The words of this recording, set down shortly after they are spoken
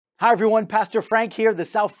Hi everyone, Pastor Frank here, the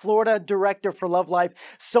South Florida Director for Love Life.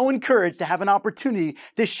 So encouraged to have an opportunity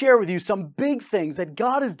to share with you some big things that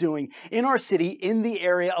God is doing in our city in the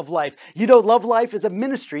area of life. You know, Love Life is a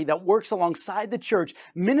ministry that works alongside the church,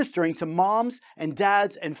 ministering to moms and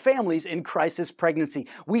dads and families in crisis pregnancy.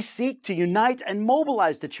 We seek to unite and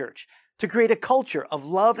mobilize the church to create a culture of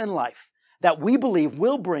love and life that we believe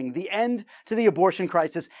will bring the end to the abortion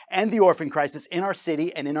crisis and the orphan crisis in our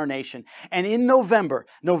city and in our nation. And in November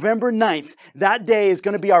 9th, that day is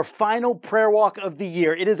going to be our final prayer walk of the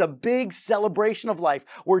year. It is a big celebration of life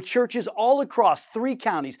where churches all across 3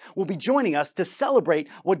 counties will be joining us to celebrate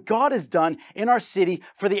what God has done in our city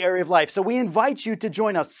for the area of life. So we invite you to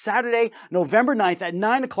join us Saturday, November 9th at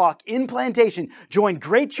 9 o'clock in Plantation. Join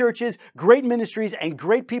great churches, great ministries, and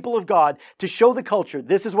great people of God to show the culture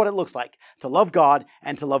this is what it looks like to love God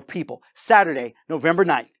and to love people. Saturday, November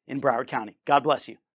 9th in Broward County. God bless you.